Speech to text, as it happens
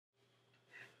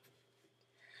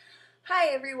Hi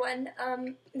everyone,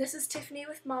 this is Tiffany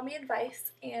with Mommy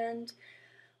Advice, and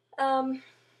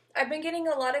I've been getting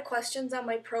a lot of questions on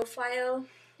my profile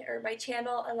or my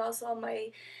channel and also on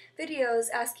my videos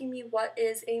asking me what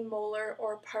is a molar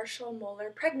or partial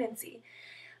molar pregnancy.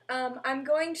 I'm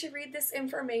going to read this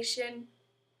information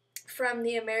from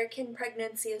the American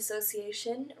Pregnancy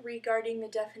Association regarding the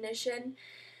definition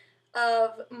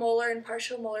of molar and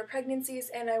partial molar pregnancies,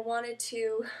 and I wanted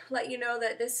to let you know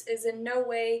that this is in no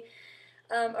way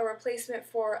a replacement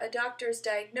for a doctor's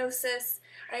diagnosis.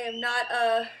 I am not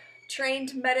a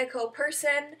trained medical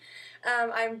person.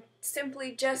 I'm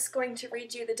simply just going to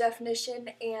read you the definition,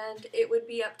 and it would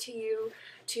be up to you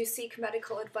to seek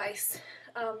medical advice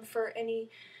for any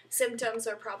symptoms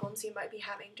or problems you might be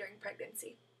having during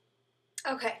pregnancy.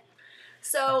 Okay,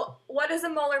 so what is a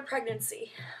molar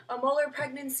pregnancy? A molar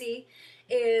pregnancy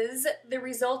is the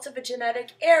result of a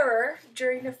genetic error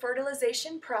during the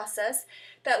fertilization process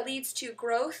that leads to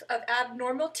growth of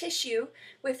abnormal tissue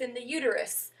within the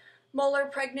uterus. Molar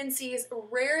pregnancies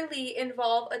rarely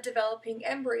involve a developing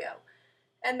embryo,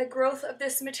 and the growth of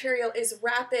this material is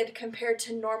rapid compared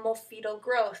to normal fetal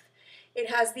growth. It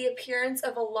has the appearance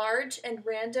of a large and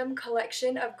random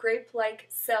collection of grape-like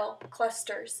cell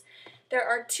clusters. There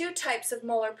are two types of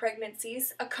molar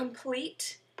pregnancies, a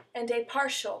complete and a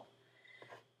partial.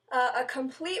 A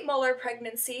complete molar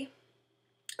pregnancy,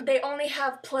 they only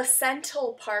have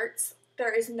placental parts,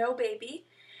 there is no baby,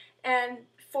 and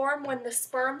form when the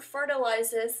sperm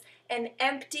fertilizes an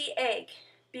empty egg.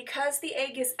 Because the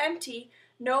egg is empty,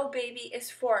 no baby is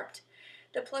formed.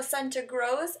 The placenta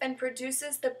grows and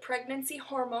produces the pregnancy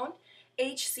hormone,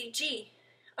 HCG.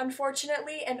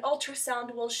 Unfortunately, an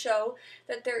ultrasound will show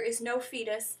that there is no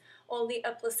fetus, only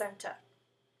a placenta.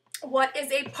 What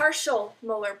is a partial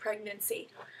molar pregnancy?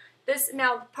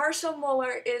 Partial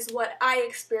molar is what I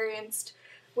experienced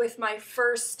with my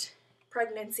first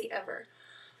pregnancy ever.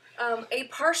 A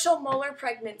partial molar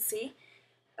pregnancy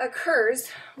occurs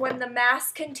when the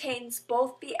mass contains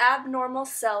both the abnormal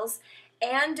cells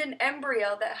and an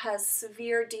embryo that has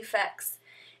severe defects.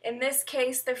 In this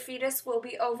case, the fetus will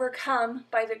be overcome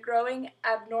by the growing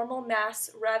abnormal mass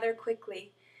rather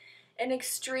quickly. An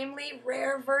extremely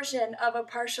rare version of a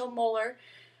partial molar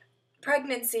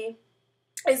pregnancy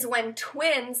is when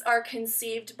twins are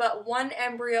conceived, but one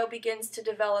embryo begins to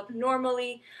develop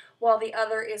normally while the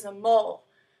other is a mole.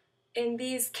 In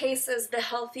these cases, the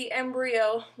healthy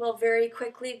embryo will very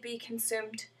quickly be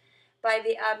consumed by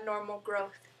the abnormal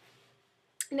growth.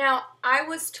 Now, I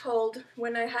was told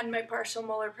when I had my partial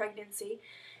molar pregnancy,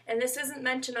 and this isn't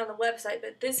mentioned on the website,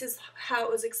 but this is how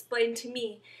it was explained to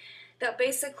me, that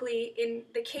basically in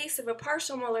the case of a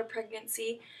partial molar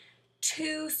pregnancy,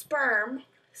 two sperm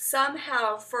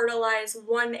somehow fertilize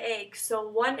one egg. So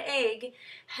one egg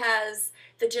has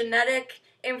the genetic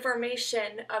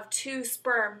information of two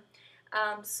sperm.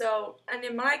 And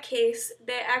in my case,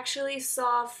 they actually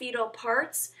saw fetal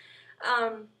parts.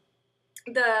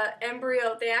 The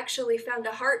embryo, they actually found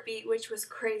a heartbeat, which was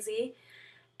crazy.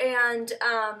 And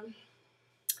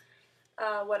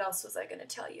what else was I going to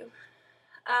tell you?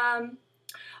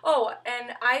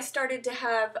 And I started to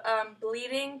have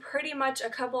bleeding pretty much a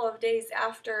couple of days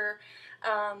after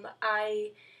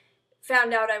I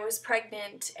found out I was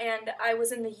pregnant, and I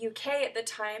was in the UK at the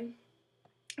time.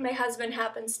 My husband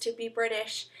happens to be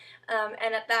British,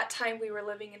 and at that time we were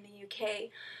living in the UK,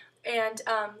 and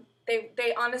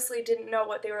they honestly didn't know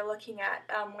what they were looking at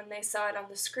when they saw it on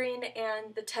the screen,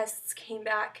 and the tests came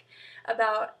back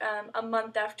about a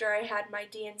month after I had my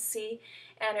D&C,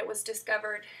 and it was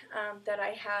discovered that I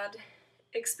had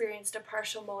experienced a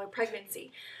partial molar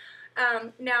pregnancy.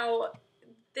 Now,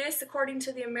 this, according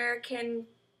to the American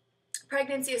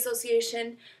Pregnancy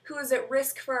Association, who is at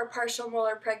risk for a partial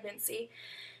molar pregnancy.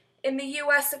 In the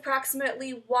U.S.,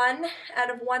 approximately 1 out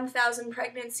of 1,000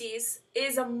 pregnancies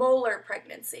is a molar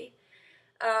pregnancy.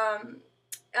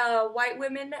 White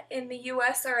women in the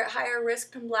U.S. are at higher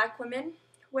risk than black women,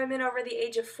 women over the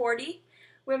age of 40,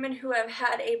 women who have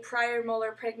had a prior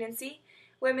molar pregnancy,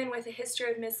 women with a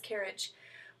history of miscarriage.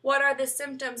 What are the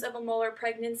symptoms of a molar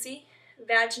pregnancy?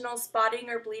 Vaginal spotting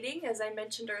or bleeding, as I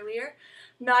mentioned earlier,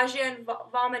 nausea and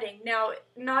vomiting. Now,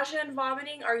 nausea and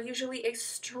vomiting are usually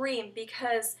extreme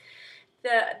because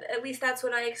at least that's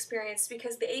what I experienced,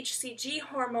 because the HCG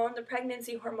hormone, the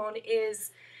pregnancy hormone,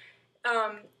 is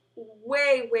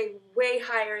way, way, way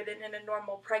higher than in a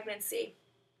normal pregnancy.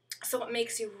 So it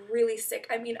makes you really sick.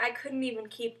 I mean, I couldn't even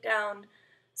keep down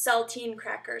saltine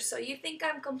crackers. So you think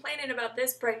I'm complaining about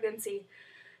this pregnancy?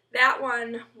 That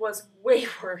one was way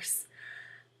worse.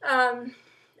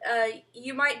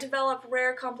 You might develop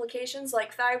rare complications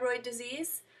like thyroid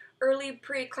disease, early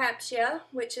preeclampsia,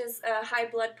 which is high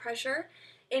blood pressure,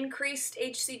 increased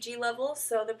HCG levels,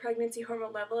 so the pregnancy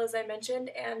hormone level, as I mentioned,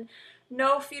 and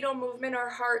no fetal movement or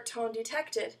heart tone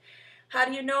detected. How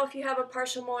do you know if you have a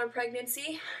partial molar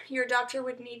pregnancy? Your doctor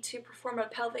would need to perform a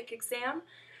pelvic exam.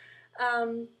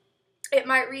 It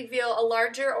might reveal a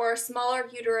larger or a smaller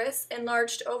uterus,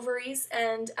 enlarged ovaries,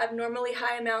 and abnormally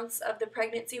high amounts of the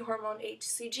pregnancy hormone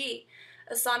HCG.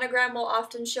 A sonogram will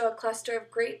often show a cluster of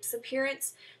grapes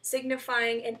appearance,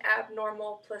 signifying an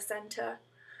abnormal placenta.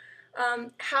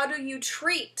 How do you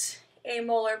treat a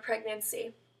molar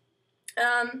pregnancy?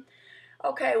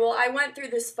 Okay, well, I went through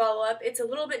this follow-up. It's a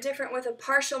little bit different with a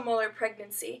partial molar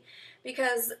pregnancy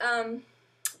because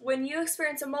when you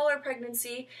experience a molar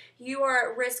pregnancy, you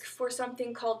are at risk for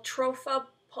something called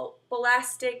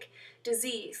trophoblastic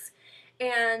disease.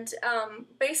 And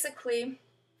basically,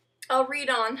 I'll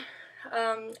read on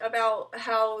about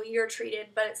how you're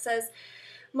treated, but it says,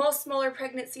 most molar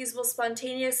pregnancies will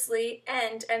spontaneously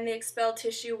end and the expelled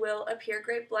tissue will appear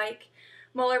grape-like.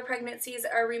 Molar pregnancies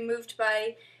are removed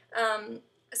by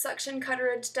suction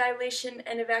curettage dilation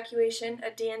and evacuation,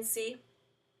 a DNC,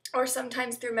 or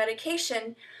sometimes through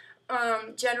medication.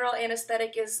 General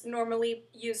anesthetic is normally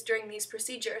used during these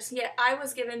procedures. Yet I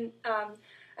was given, I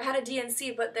had a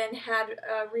DNC but then had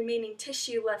remaining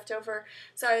tissue left over,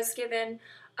 so I was given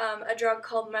a drug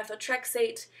called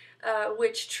methotrexate,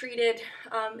 which treated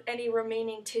any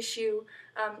remaining tissue.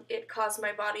 It caused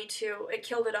my body to, it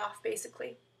killed it off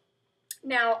basically.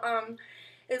 Now,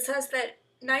 it says that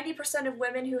 90% of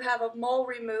women who have a mole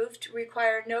removed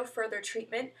require no further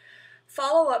treatment.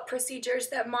 Follow-up procedures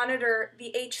that monitor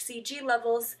the HCG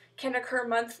levels can occur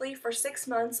monthly for 6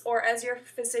 months or as your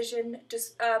physician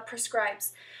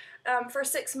prescribes. For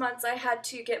 6 months, I had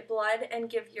to get blood and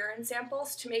give urine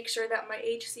samples to make sure that my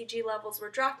HCG levels were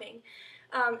dropping.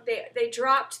 They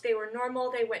dropped, they were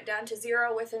normal, they went down to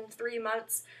 0 within 3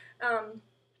 months.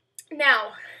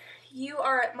 Now, you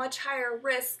are at much higher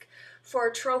risk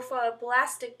for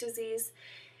trophoblastic disease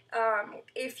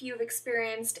if you've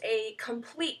experienced a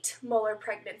complete molar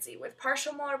pregnancy. With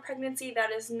partial molar pregnancy,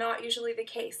 that is not usually the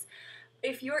case.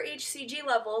 If your HCG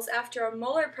levels after a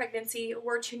molar pregnancy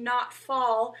were to not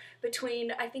fall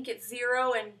between, I think it's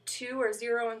 0 and 2 or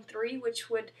 0 and 3, which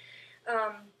would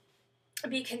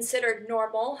be considered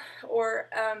normal or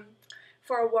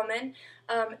for a woman,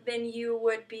 then you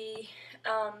would be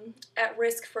at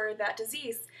risk for that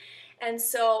disease. And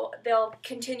so they'll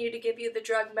continue to give you the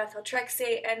drug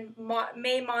methotrexate and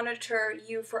may monitor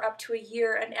you for up to a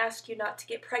year and ask you not to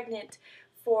get pregnant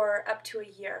for up to a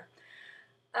year.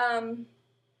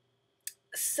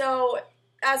 So,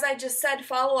 as I just said,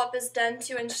 follow-up is done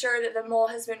to ensure that the mole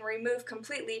has been removed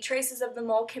completely. Traces of the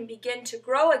mole can begin to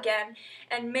grow again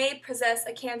and may possess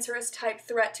a cancerous type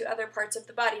threat to other parts of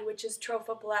the body, which is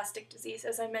trophoblastic disease,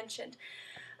 as I mentioned.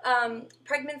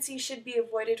 Pregnancy should be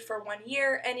avoided for 1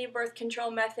 year. Any birth control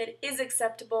method is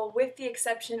acceptable with the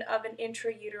exception of an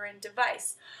intrauterine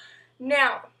device.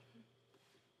 Now,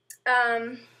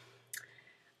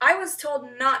 I was told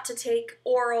not to take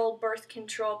oral birth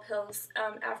control pills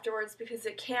afterwards because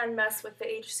it can mess with the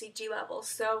HCG levels.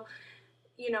 So,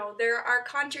 you know, there are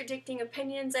contradicting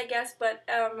opinions, I guess, but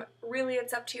really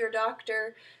it's up to your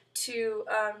doctor to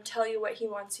tell you what he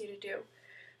wants you to do.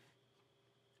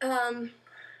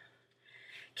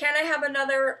 Can I have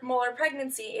another molar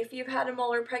pregnancy? If you've had a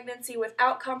molar pregnancy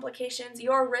without complications,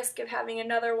 your risk of having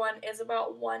another one is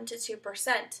about 1 to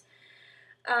 2%.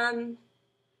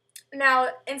 Now,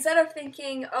 instead of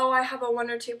thinking, oh, I have a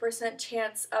 1 or 2%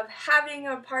 chance of having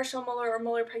a partial molar or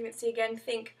molar pregnancy again,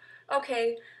 think,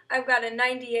 okay, I've got a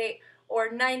 98 or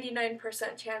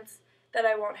 99% chance that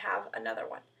I won't have another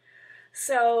one.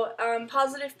 So,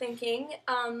 positive thinking.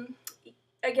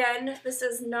 Again, this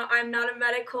is not, I'm not a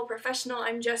medical professional,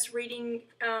 I'm just reading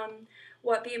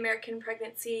what the American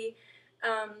Pregnancy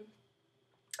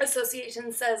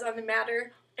Association says on the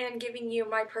matter and giving you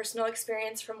my personal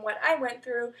experience from what I went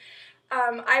through.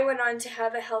 I went on to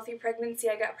have a healthy pregnancy.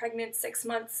 I got pregnant 6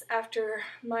 months after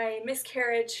my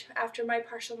miscarriage, after my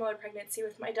partial molar pregnancy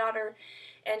with my daughter,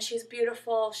 and she's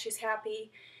beautiful, she's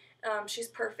happy. She's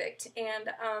perfect,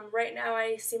 and right now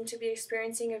I seem to be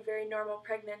experiencing a very normal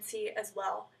pregnancy as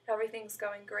well. Everything's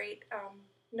going great,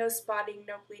 no spotting,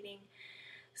 no bleeding.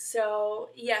 So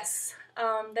yes,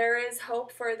 there is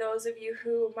hope for those of you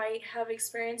who might have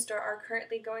experienced or are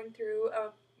currently going through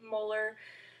a molar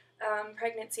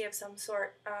pregnancy of some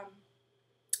sort.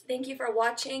 Thank you for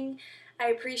watching. I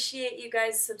appreciate you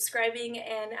guys subscribing,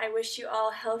 and I wish you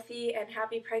all healthy and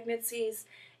happy pregnancies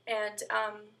and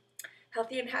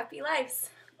healthy and happy lives.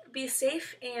 Be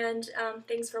safe, and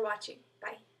thanks for watching.